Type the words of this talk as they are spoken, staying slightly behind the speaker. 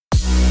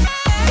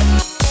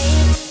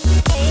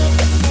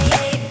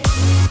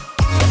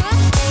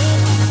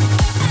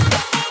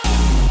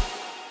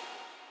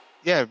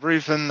Yeah,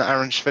 Reuven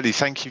Aronshvili,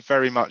 thank you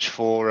very much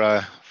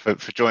for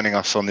joining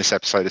us on this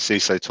episode of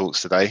CISO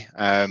Talks today.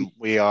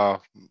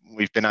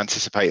 We've been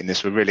anticipating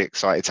this. We're really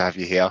excited to have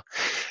you here.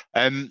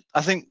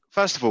 I think,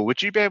 first of all,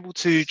 would you be able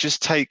to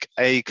just take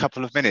a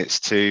couple of minutes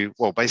to,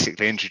 well,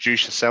 basically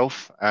introduce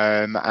yourself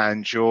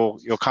and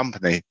your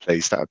company,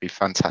 please? That would be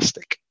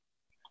fantastic.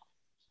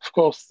 Of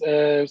course.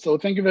 So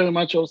thank you very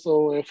much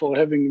also for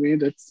having me.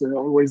 That's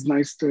always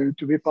nice to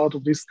be part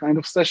of this kind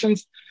of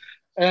sessions.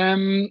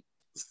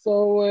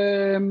 So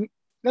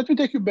let me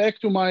take you back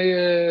to my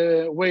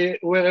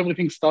where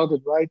everything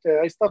started, right?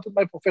 I started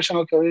my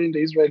professional career in the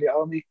Israeli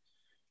Army.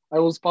 I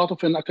was part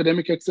of an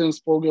academic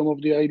excellence program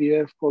of the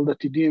IDF called the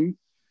TDIM,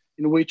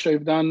 in which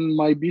I've done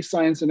my B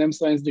Science and M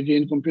Science degree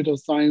in computer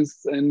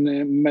science and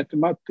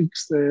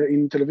mathematics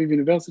in Tel Aviv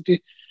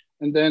University.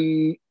 And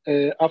then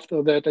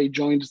after that, I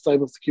joined the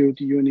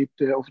cybersecurity unit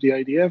of the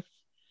IDF.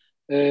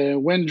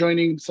 When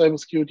joining the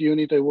cybersecurity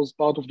unit, I was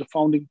part of the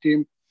founding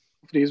team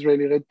of the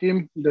Israeli Red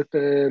Team that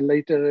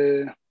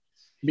later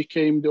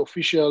became the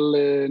official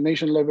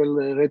nation-level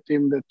Red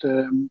Team that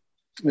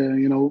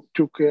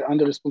took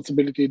under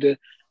responsibility the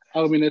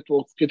Army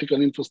networks, critical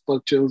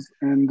infrastructures,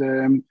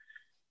 and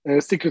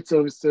secret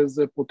services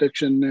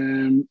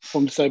protection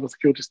from the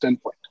cybersecurity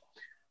standpoint.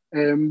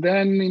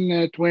 Then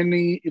in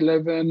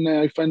 2011,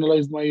 I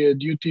finalized my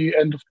duty.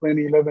 End of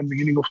 2011,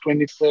 beginning of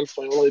 2012,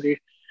 I already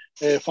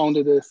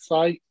founded a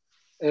SI.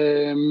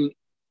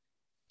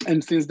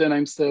 And since then,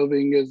 I'm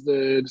serving as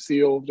the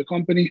CEO of the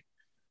company.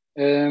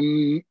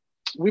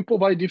 We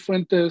provide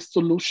different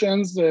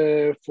solutions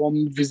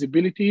from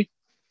visibility.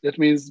 That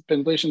means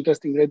penetration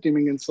testing, red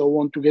teaming, and so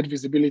on to get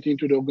visibility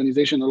into the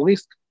organizational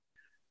risk.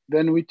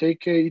 Then we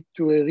take it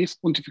to a risk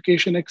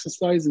quantification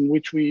exercise in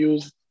which we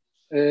use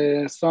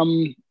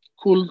some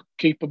cool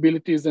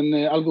capabilities and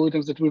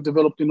algorithms that we've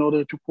developed in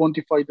order to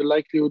quantify the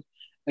likelihood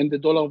and the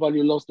dollar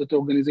value loss that the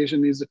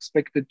organization is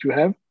expected to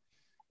have.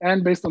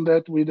 And based on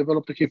that, we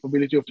developed the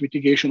capability of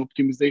mitigation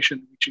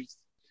optimization, which is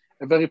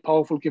a very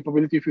powerful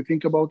capability. If you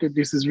think about it,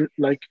 this is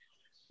like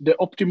the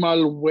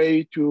optimal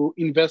way to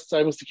invest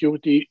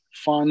cybersecurity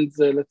funds,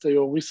 let's say,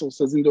 or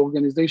resources in the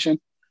organization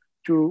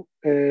to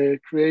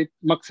create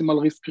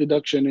maximal risk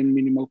reduction and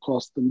minimal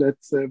cost. And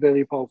that's a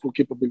very powerful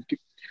capability.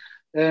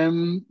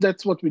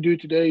 That's what we do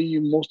today.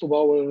 Most of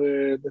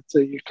our, let's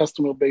say,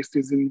 customer base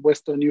is in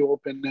Western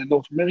Europe and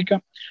North America,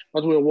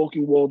 but we're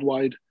working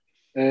worldwide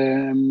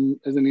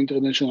as an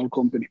international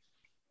company.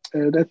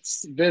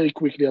 That's very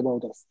quickly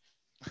about us.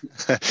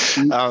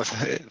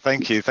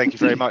 Thank you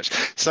very much.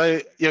 So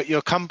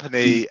your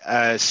company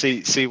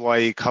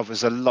CYE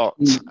covers a lot,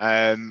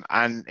 and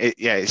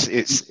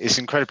it's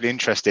incredibly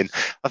interesting.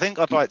 I think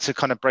I'd like to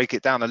kind of break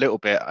it down a little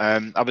bit.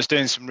 I was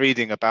doing some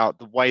reading about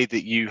the way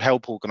that you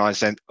help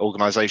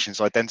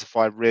organizations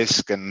identify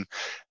risk and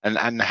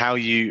how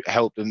you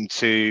help them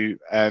to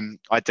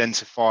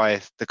identify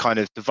the kind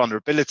of the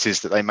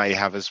vulnerabilities that they may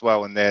have as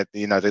well, and their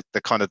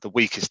the kind of the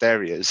weakest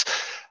areas.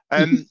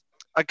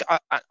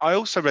 I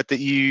also read that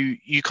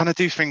you kind of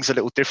do things a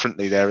little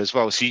differently there as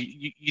well. So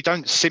you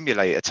don't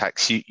simulate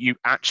attacks; you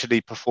actually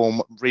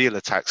perform real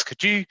attacks.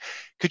 Could you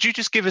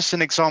just give us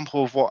an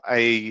example of what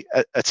a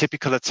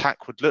typical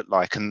attack would look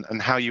like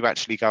and how you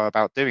actually go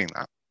about doing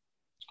that?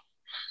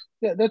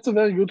 Yeah, that's a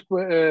very good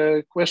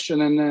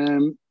question.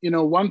 And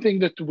one thing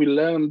that we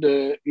learned,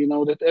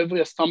 that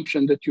every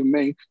assumption that you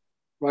make,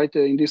 right,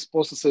 in these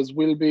processes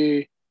will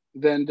be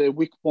then the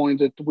weak point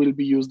that will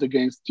be used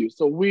against you.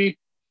 So we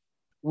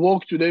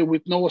work today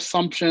with no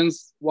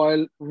assumptions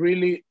while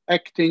really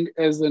acting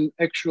as an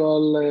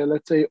actual,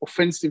 let's say,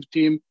 offensive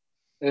team,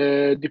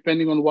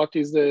 depending on what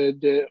is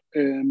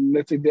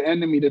let's say, the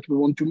enemy that we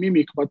want to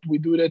mimic, but we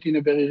do that in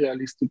a very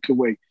realistic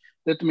way.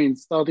 That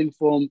means starting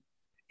from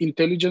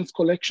intelligence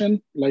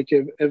collection, like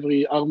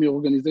every army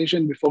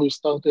organization, before you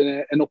start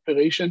an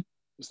operation,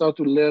 you start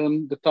to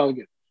learn the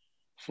target.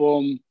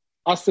 From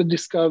asset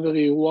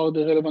discovery, who are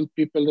the relevant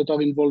people that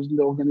are involved in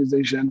the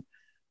organization,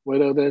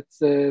 whether that's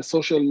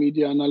social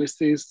media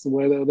analysis,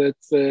 whether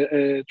that's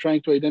trying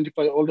to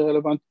identify all the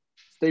relevant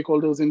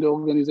stakeholders in the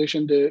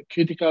organization, the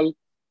critical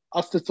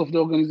assets of the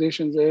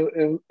organizations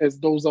as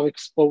those are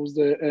exposed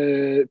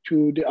to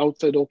the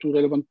outside or to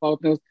relevant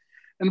partners.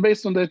 And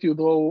based on that, you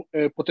draw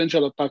a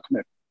potential attack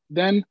map.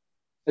 Then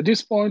at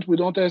this point, we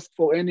don't ask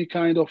for any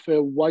kind of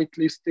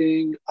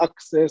whitelisting,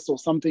 access, or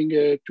something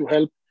to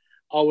help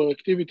our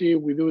activity.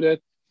 We do that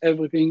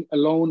everything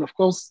alone. Of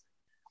course,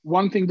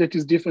 one thing that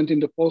is different in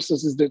the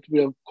process is that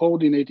we are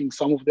coordinating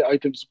some of the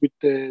items with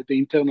the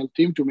internal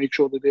team to make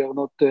sure that they are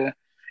not,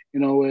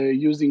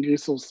 using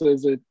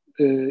resources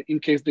in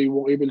case they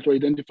were able to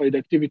identify the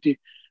activity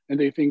and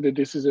they think that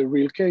this is a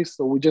real case.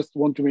 So we just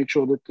want to make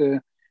sure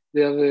that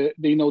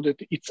they know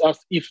that it's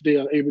us if they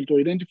are able to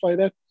identify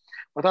that.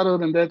 But other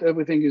than that,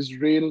 everything is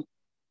real.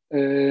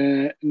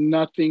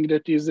 Nothing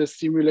that is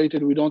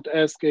simulated. We don't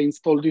ask,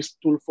 install this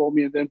tool for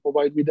me and then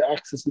provide me the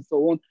access and so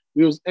on.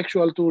 We use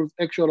actual tools,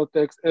 actual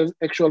attacks,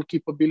 actual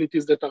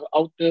capabilities that are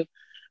out there.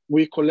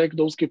 We collect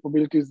those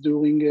capabilities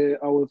during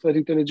our threat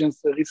intelligence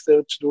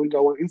research, during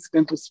our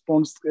incident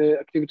response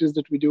activities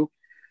that we do.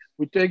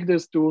 We take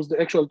these tools, the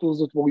actual tools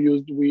that were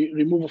used, we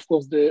remove, of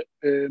course, the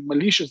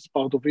malicious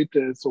part of it.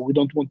 So we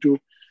don't want to,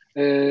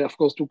 of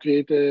course, to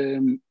create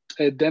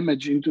a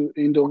damage in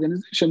the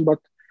organization. But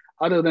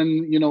other than,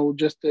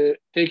 just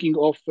taking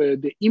off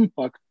the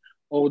impact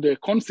or the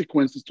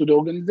consequences to the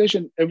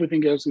organization,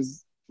 everything else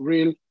is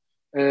real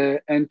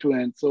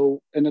end-to-end.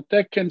 So an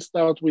attack can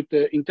start with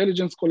the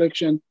intelligence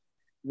collection.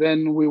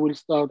 Then we will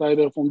start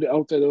either from the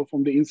outside or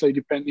from the inside,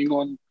 depending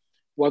on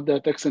what the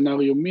attack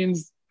scenario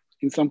means.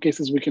 In some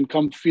cases, we can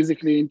come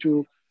physically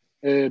into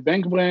a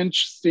bank branch,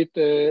 sit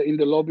in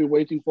the lobby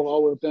waiting for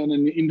our turn,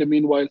 and in the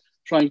meanwhile,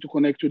 trying to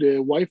connect to the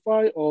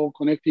Wi-Fi or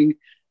connecting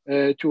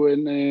to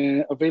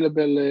an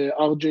available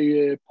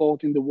RJ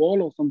port in the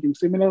wall or something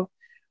similar.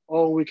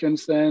 Or we can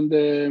send,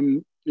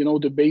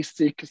 the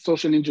basic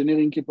social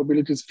engineering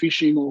capabilities,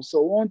 phishing or so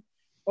on.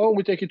 Or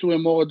we take it to a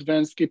more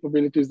advanced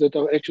capabilities that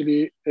are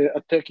actually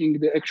attacking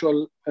the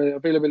actual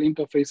available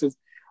interfaces,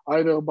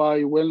 either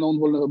by well-known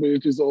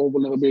vulnerabilities or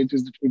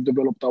vulnerabilities that we've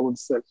developed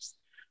ourselves.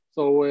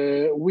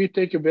 So we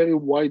take a very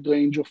wide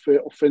range of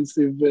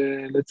offensive,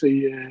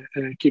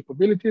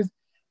 capabilities,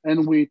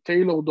 and we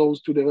tailor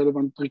those to the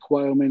relevant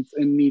requirements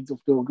and needs of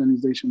the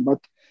organization. But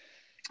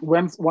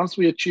once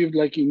we achieved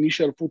like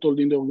initial foothold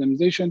in the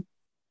organization,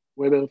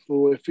 whether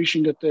through a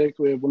phishing attack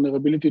or a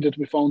vulnerability that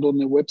we found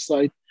on a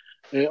website,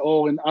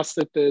 or an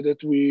asset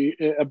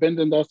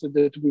abandoned asset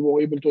that we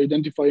were able to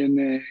identify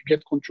and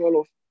get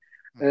control of,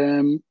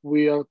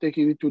 we are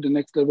taking it to the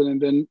next level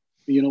and then,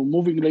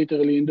 moving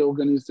laterally in the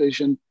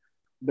organization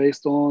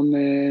based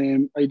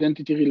on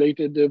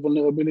identity-related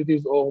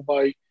vulnerabilities or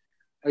by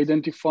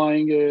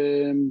identifying,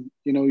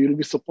 you'll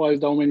be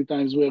surprised how many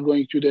times we are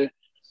going to the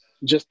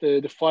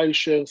file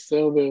share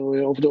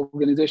server of the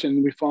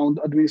organization. We found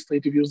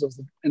administrative users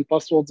and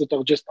passwords that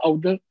are just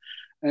out there.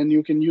 And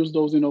you can use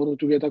those in order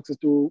to get access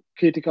to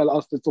critical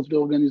assets of the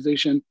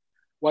organization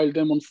while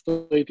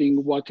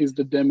demonstrating what is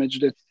the damage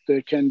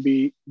that can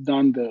be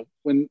done there.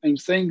 When I'm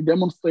saying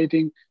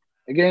demonstrating,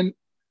 again,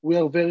 we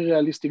are very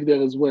realistic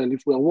there as well.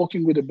 If we are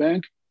working with a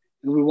bank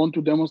and we want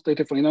to demonstrate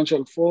a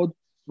financial fraud,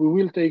 we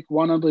will take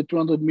 100,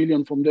 200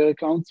 million from their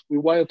accounts. We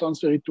wire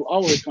transfer it to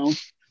our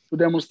accounts to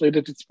demonstrate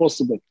that it's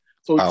possible.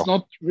 So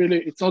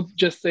It's not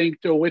just saying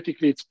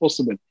theoretically it's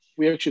possible.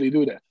 We actually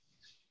do that.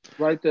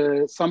 Right.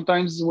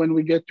 Sometimes when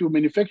we get to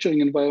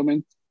manufacturing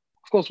environment,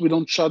 of course, we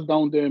don't shut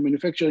down the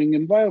manufacturing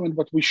environment,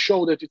 but we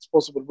show that it's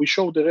possible. We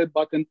show the red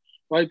button,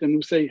 right? And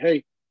we say,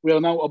 hey, we are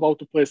now about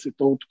to press it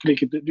or to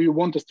click it. Do you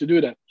want us to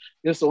do that?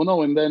 Yes or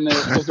no? And then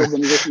of course,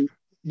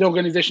 the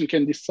organization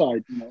can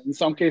decide. In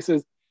some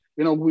cases,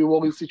 we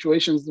were in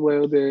situations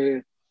where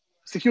the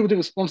security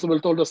responsible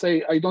told us,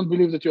 hey, I don't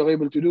believe that you're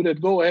able to do that.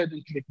 Go ahead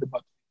and click the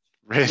button.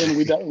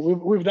 Really? Then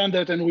we've done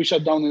that and we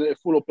shut down a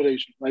full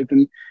operation, right?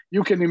 And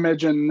you can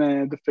imagine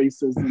the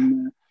faces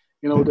and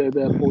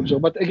the approach.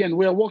 But again,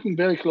 we are working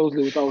very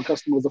closely with our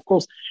customers. Of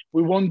course,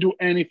 we won't do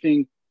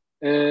anything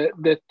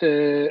that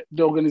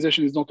the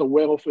organization is not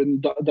aware of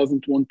and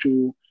doesn't want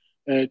to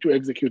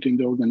execute in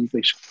the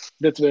organization.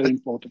 That's very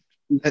important.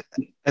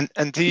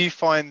 And do you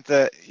find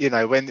that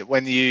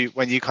when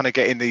you kind of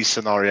get in these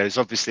scenarios,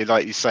 obviously,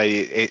 like you say,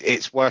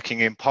 it's working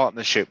in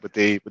partnership with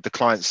the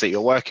clients that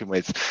you're working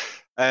with.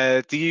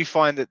 Do you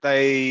find that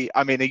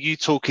are you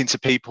talking to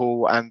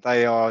people and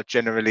they are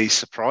generally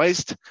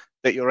surprised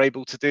that you're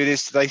able to do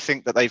this? Do they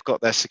think that they've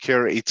got their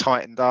security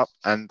tightened up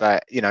and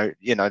that,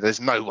 there's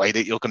no way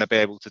that you're going to be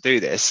able to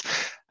do this?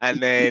 And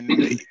then,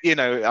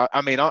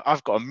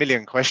 I've got a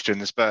million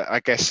questions, but I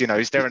guess,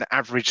 is there an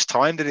average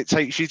time that it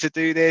takes you to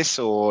do this?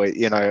 Or,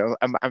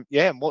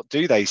 and what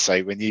do they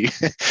say when you,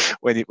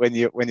 when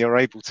you're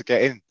able to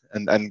get in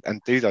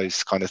and do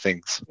those kind of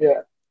things?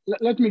 Yeah.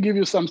 Let me give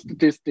you some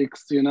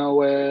statistics.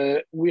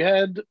 We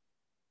had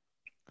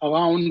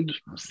around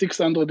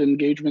 600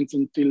 engagements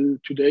until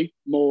today,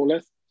 more or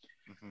less,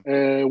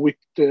 with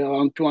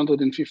around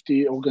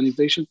 250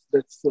 organizations.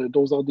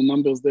 Those are the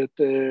numbers that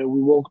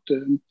we worked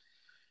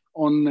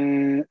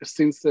on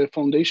since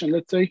foundation,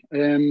 let's say.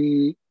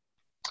 The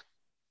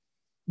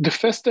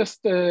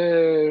fastest,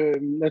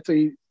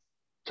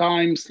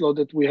 time slot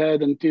that we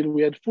had until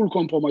we had full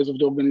compromise of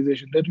the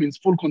organization, that means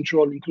full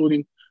control,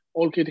 including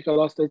all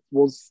critical assets,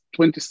 was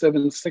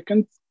 27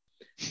 seconds.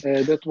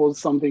 That was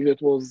something that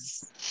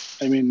was,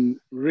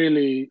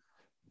 really,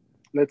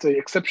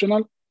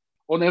 exceptional.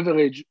 On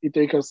average, it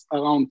takes us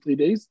around 3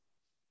 days.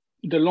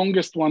 The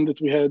longest one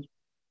that we had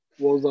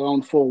was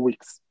around 4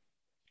 weeks.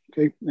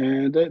 Okay,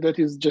 that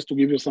is just to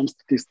give you some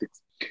statistics.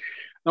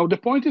 Now, the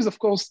point is, of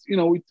course,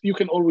 you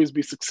can always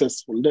be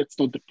successful. That's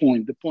not the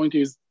point. The point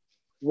is,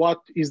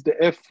 what is the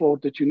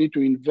effort that you need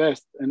to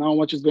invest and how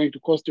much is going to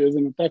cost you as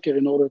an attacker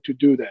in order to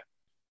do that?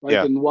 Right?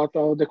 Yeah. And what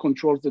are the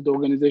controls that the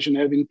organization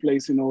have in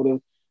place in order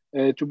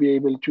to be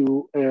able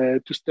to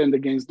stand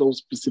against those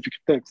specific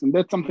attacks? And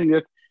that's something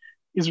that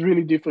is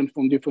really different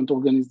from different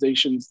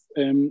organizations.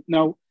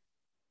 Now,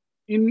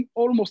 in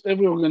almost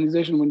every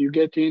organization, when you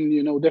get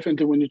in,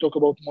 definitely when you talk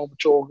about more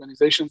mature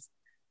organizations,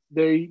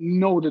 they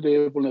know that they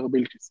have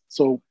vulnerabilities.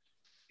 So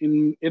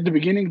at the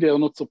beginning, they are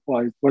not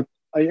surprised. But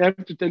I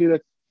have to tell you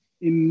that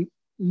in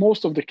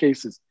most of the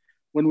cases,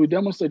 when we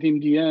demonstrate in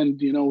the end,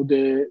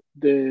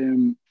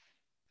 the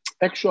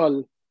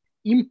actual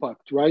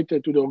impact, right, to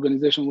the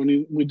organization,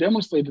 when we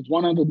demonstrated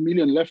 100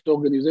 million left the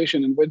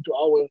organization and went to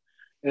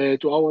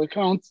our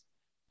accounts,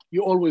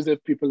 you always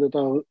have people that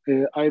are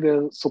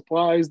either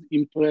surprised,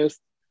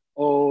 impressed,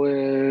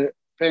 or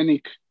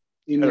panic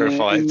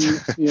terrified.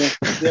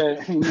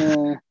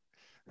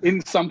 In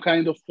some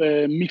kind of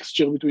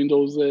mixture between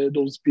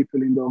those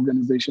people in the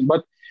organization.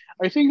 But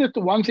I think that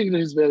one thing that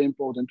is very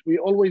important, we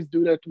always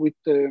do that with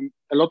a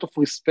lot of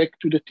respect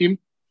to the team.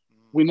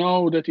 We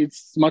know that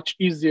it's much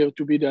easier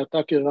to be the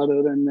attacker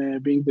rather than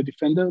being the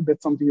defender.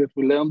 That's something that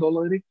we learned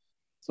already.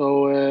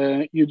 So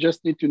you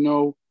just need to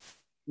know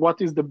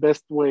what is the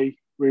best way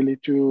really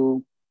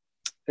to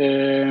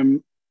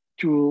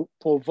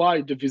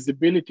provide the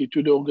visibility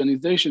to the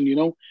organization.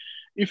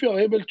 If you're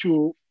able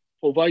to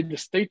provide the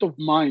state of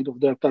mind of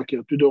the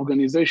attacker to the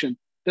organization,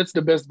 that's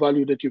the best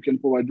value that you can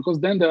provide, because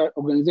then the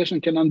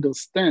organization can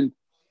understand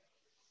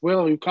where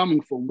are you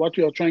coming from, what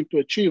you are trying to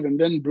achieve, and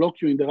then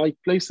block you in the right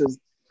places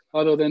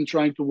rather than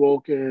trying to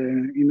work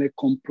in a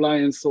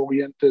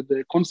compliance-oriented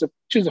concept,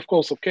 which is, of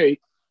course, okay,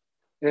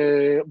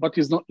 but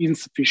is not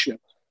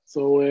insufficient.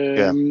 So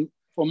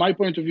from my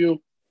point of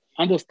view,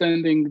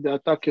 understanding the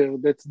attacker,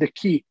 that's the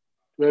key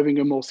to having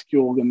a more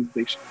secure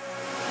organization.